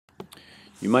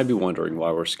You might be wondering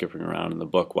why we're skipping around in the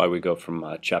book, why we go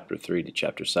from chapter 3 to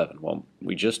chapter 7. Well,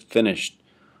 we just finished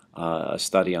a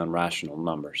study on rational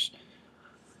numbers.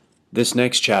 This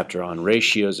next chapter on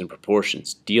ratios and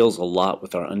proportions deals a lot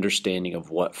with our understanding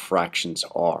of what fractions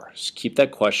are. So keep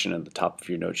that question at the top of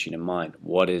your note sheet in mind.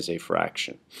 What is a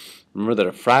fraction? Remember that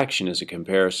a fraction is a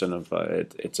comparison of,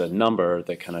 it's a number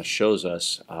that kind of shows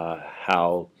us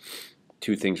how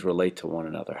two things relate to one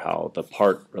another, how the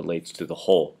part relates to the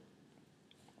whole.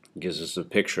 It gives us a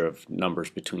picture of numbers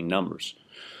between numbers.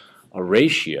 A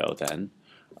ratio, then,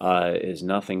 is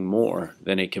nothing more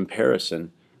than a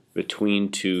comparison between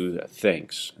two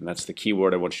things. And that's the key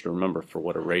word I want you to remember for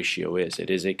what a ratio is. It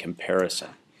is a comparison.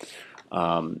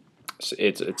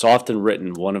 It's often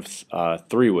written one of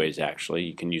three ways, actually.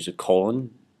 You can use a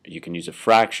colon, you can use a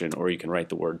fraction, or you can write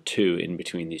the word 2 in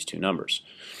between these two numbers.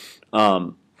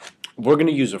 We're going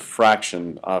to use a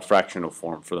fractional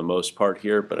form for the most part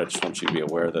here, but I just want you to be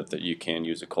aware that you can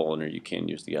use a colon or you can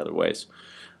use the other ways.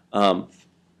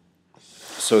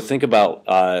 So think about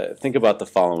the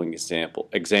following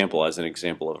example as an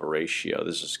example of a ratio.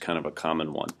 This is kind of a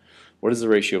common one. What is the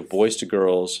ratio of boys to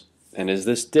girls, and is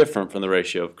this different from the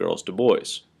ratio of girls to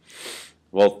boys?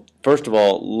 Well, first of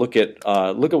all, look at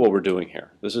what we're doing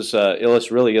here. This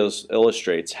is really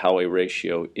illustrates how a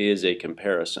ratio is a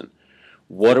comparison.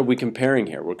 What are we comparing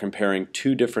here? We're comparing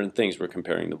two different things. We're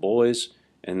comparing the boys,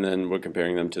 and then we're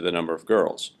comparing them to the number of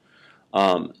girls.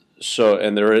 And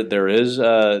there is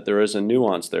a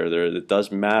nuance there. It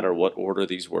does matter what order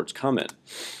these words come in.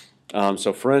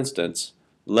 So for instance,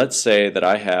 let's say that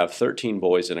I have 13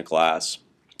 boys in a class,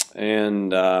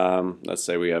 and let's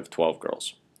say we have 12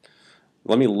 girls.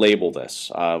 Let me label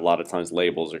this. A lot of times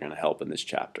labels are going to help in this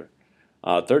chapter.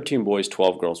 13 boys,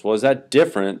 12 girls. Well, is that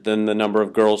different than the number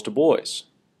of girls to boys?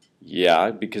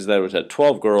 Yeah, because that was at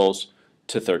 12 girls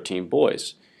to 13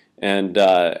 boys. And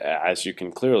as you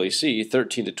can clearly see,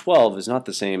 13 to 12 is not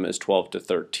the same as 12 to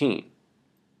 13.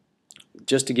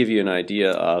 Just to give you an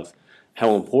idea of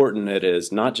how important it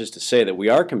is not just to say that we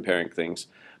are comparing things,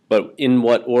 but in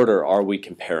what order are we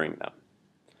comparing them.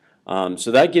 So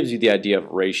that gives you the idea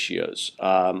of ratios.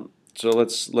 So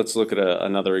let's look at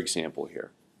another example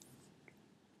here.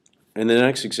 In the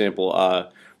next example,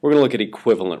 we're going to look at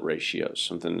equivalent ratios,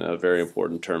 a very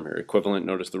important term here. Equivalent,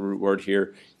 notice the root word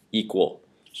here, equal.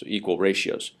 So equal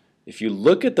ratios. If you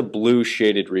look at the blue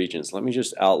shaded regions, let me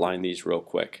just outline these real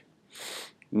quick.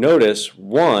 Notice the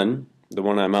one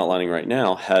I'm outlining right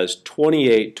now, has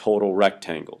 28 total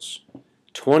rectangles.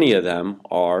 20 of them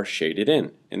are shaded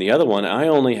in. And the other one, I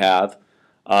only have,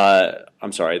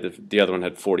 I'm sorry, the other one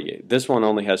had 48. This one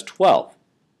only has 12.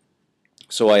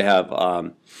 So I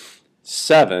have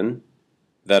 7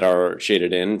 that are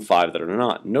shaded in, 5 that are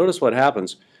not. Notice what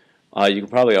happens. You can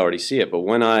probably already see it, but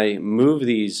when I move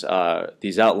these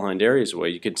outlined areas away,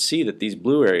 you can see that these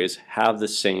blue areas have the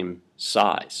same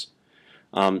size.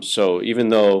 So even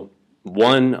though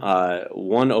one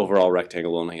overall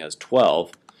rectangle only has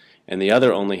 12, and the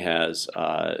other only has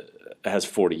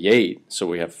 48, so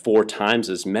we have 4 times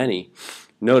as many,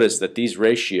 notice that these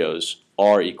ratios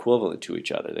are equivalent to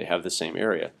each other. They have the same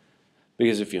area.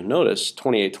 Because if you notice,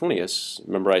 28/20,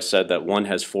 remember I said that one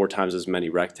has 4 times as many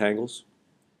rectangles?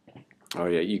 Oh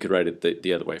yeah, you could write it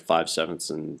the other way, 5/7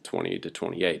 and 20 to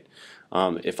 28.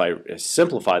 If I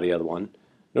simplify the other one,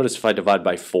 notice if I divide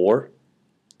by 4,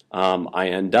 I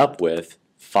end up with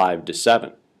 5 to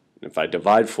 7. If I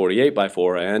divide 48 by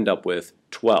 4, I end up with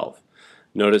 12.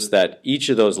 Notice that each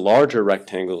of those larger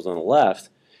rectangles on the left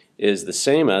is the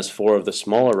same as 4 of the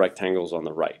smaller rectangles on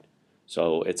the right.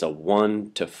 So it's a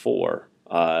 1 to 4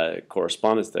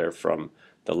 correspondence there from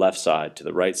the left side to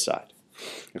the right side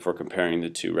if we're comparing the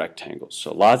two rectangles.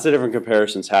 So lots of different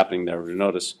comparisons happening there.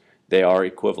 Notice they are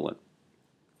equivalent.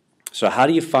 So how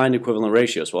do you find equivalent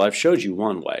ratios? Well, I've showed you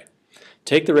one way.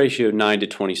 Take the ratio 9 to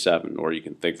 27, or you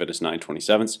can think of it as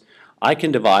 9/27. I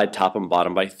can divide top and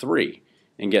bottom by 3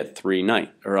 and get 3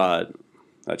 ninths, or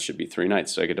that should be 3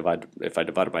 ninths. So I could divide, if I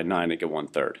divide it by 9, I get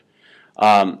 1/3.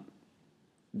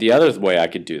 The other way I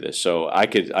could do this, so I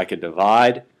could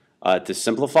divide to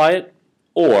simplify it,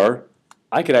 or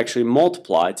I could actually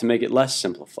multiply to make it less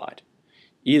simplified.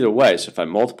 Either way, so if I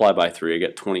multiply by 3, I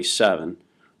get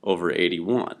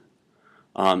 27/81.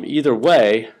 Either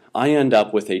way, I end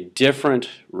up with a different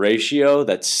ratio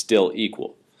that's still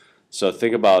equal. So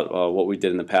think about what we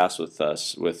did in the past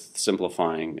with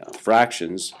simplifying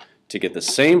fractions to get the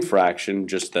same fraction,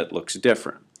 just that looks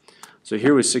different. So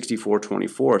here with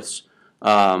 64/24,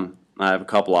 I have a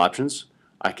couple options.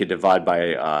 I could divide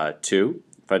by 2.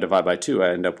 If I divide by 2, I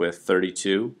end up with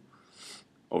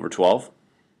 32/12.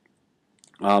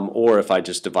 Or if I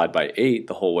just divide by 8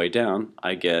 the whole way down,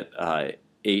 I get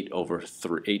 8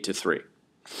 to 3.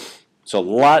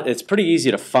 So it's pretty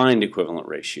easy to find equivalent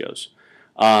ratios.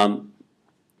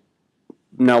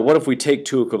 Now, what if we take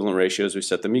two equivalent ratios, we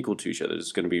set them equal to each other? This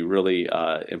is going to be really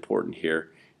important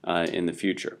here in the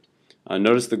future.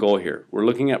 Notice the goal here. We're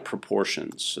looking at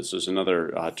proportions. This is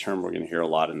another term we're going to hear a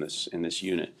lot in this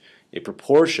unit. A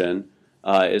proportion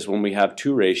is when we have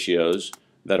two ratios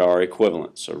that are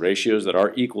equivalent. So ratios that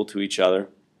are equal to each other,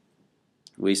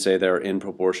 we say they're in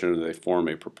proportion or they form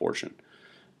a proportion.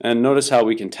 And notice how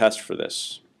we can test for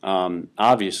this.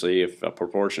 Obviously, if a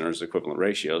proportion is equivalent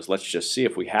ratios, let's just see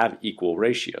if we have equal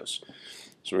ratios.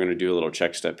 So we're going to do a little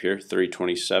check step here,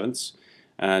 3/27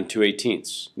 and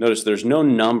 2/18. Notice there's no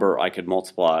number I could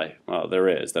multiply, well there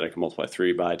is, that I can multiply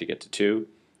 3 by to get to 2.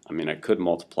 I mean I could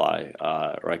multiply,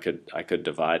 or I could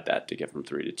divide that to get from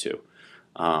 3 to 2.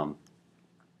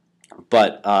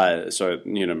 So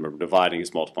dividing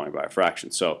is multiplying by a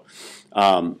fraction. So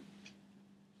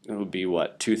it would be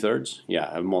what, 2/3?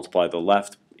 Yeah, I multiply the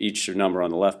left, each number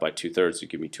on the left by 2/3 to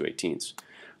give me 2/18.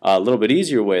 A little bit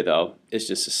easier way though is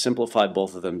just to simplify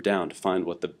both of them down to find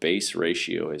what the base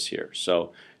ratio is here.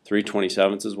 So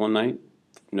 3/27 is 1/9.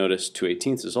 Notice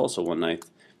 2/18 is also 1/9.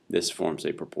 This forms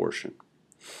a proportion.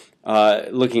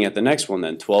 Looking at the next one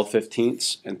then,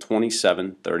 12/15 and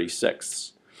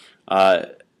 27/36.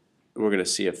 We're going to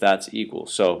see if that's equal.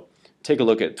 So take a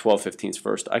look at 12/15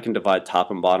 first. I can divide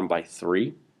top and bottom by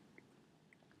 3.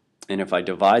 And if I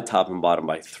divide top and bottom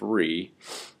by 3,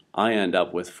 I end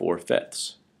up with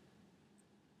 4/5.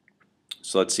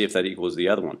 So let's see if that equals the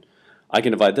other one. I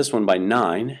can divide this one by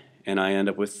 9, and I end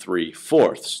up with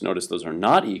 3/4. Notice those are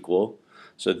not equal,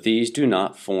 so these do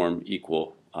not form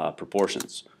equal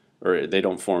proportions, or they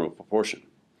don't form a proportion.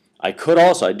 I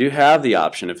do have the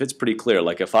option, if it's pretty clear,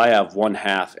 like if I have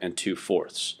 1/2 and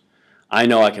 2/4, I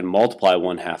know I can multiply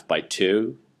 1/2 by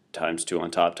 2, times 2 on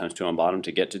top times 2 on bottom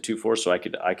to get to 2/4, so I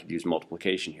could use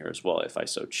multiplication here as well if I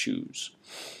so choose.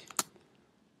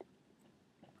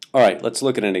 Alright, let's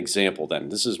look at an example then.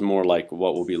 This is more like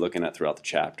what we'll be looking at throughout the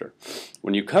chapter.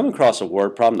 When you come across a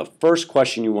word problem, the first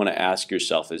question you want to ask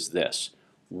yourself is this: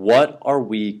 what are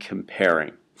we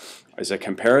comparing? Is a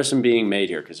comparison being made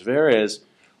here? Because if there is,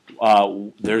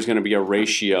 there's going to be a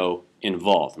ratio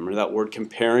involved. Remember that word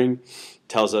comparing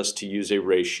tells us to use a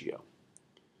ratio.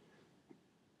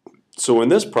 So in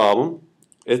this problem,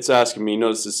 it's asking me,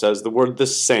 notice it says the word the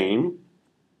same,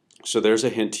 so there's a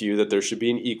hint to you that there should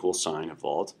be an equal sign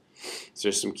involved. So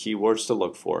there's some keywords to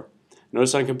look for.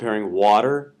 Notice I'm comparing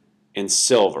water and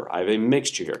silver. I have a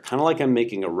mixture here, kind of like I'm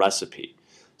making a recipe.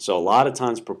 So a lot of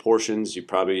times proportions, you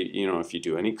probably, if you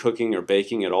do any cooking or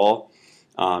baking at all,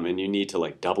 and you need to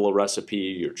like double a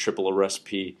recipe or triple a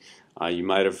recipe, you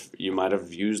might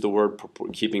have used the word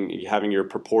having your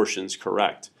proportions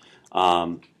correct.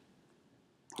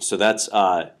 So that's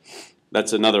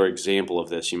another example of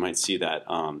this. You might see that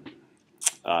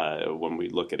when we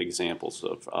look at examples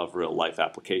of real life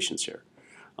applications here.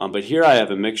 But here I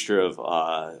have a mixture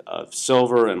of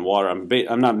silver and water. I'm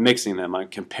not mixing them. I'm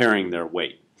comparing their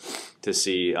weight to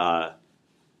see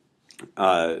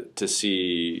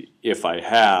if I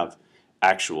have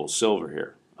actual silver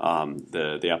here.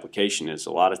 The application is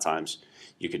a lot of times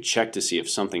you could check to see if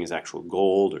something is actual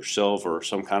gold or silver or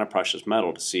some kind of precious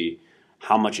metal to see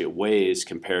how much it weighs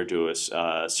compared to a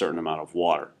certain amount of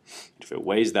water. If it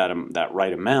weighs that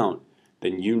right amount,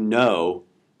 then you know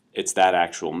it's that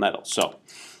actual metal. So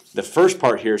the first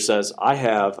part here says I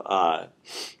have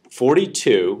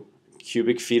 42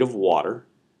 cubic feet of water,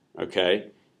 okay,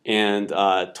 and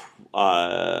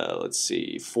let's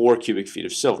see, 4 cubic feet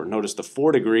of silver. Notice the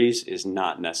 4 degrees is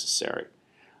not necessary.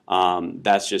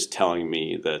 That's just telling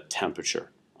me the temperature.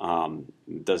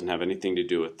 It doesn't have anything to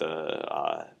do with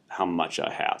the how much I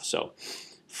have. So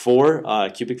 4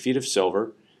 cubic feet of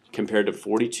silver compared to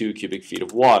 42 cubic feet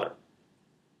of water.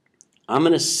 I'm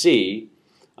going to see,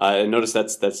 notice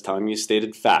that's telling me a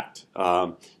stated fact.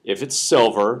 If it's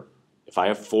silver, if I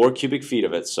have 4 cubic feet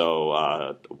of it,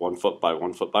 so 1 foot by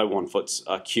 1 foot by 1 foot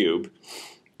cube,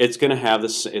 it's going to have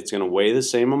this. It's going to weigh the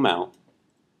same amount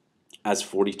as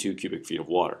 42 cubic feet of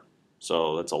water.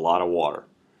 So that's a lot of water.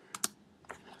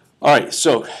 All right,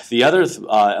 so the other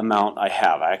amount I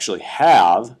actually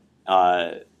have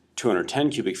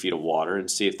 210 cubic feet of water, and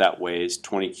see if that weighs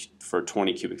 20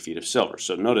 cubic feet of silver.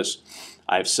 So notice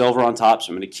I have silver on top, so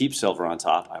I'm going to keep silver on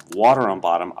top. I have water on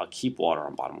bottom, I'll keep water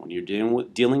on bottom. When you're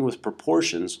dealing with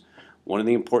proportions, one of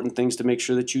the important things to make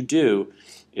sure that you do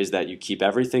is that you keep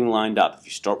everything lined up. If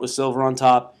you start with silver on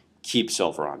top, keep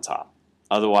silver on top.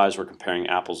 Otherwise, we're comparing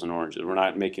apples and oranges. We're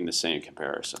not making the same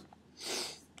comparison.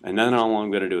 And then all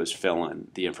I'm going to do is fill in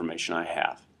the information I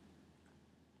have.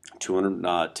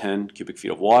 210 cubic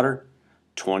feet of water,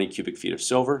 20 cubic feet of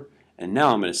silver, and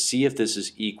now I'm going to see if this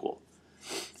is equal.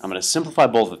 I'm going to simplify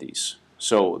both of these.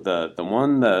 So the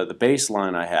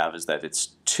baseline I have is that it's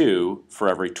 2 for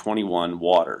every 21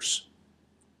 waters.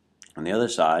 On the other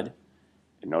side,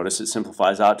 notice it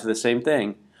simplifies out to the same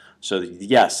thing. So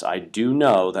yes, I do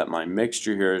know that my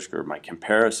mixture here is, or my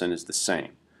comparison is the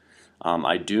same.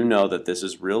 I do know that this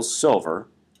is real silver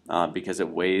because it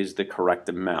weighs the correct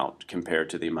amount compared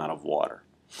to the amount of water.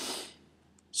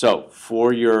 So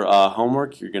for your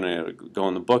homework, you're going to go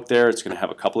in the book there. It's going to have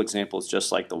a couple examples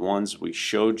just like the ones we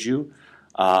showed you,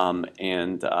 and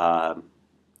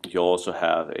you'll also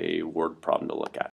have a word problem to look at.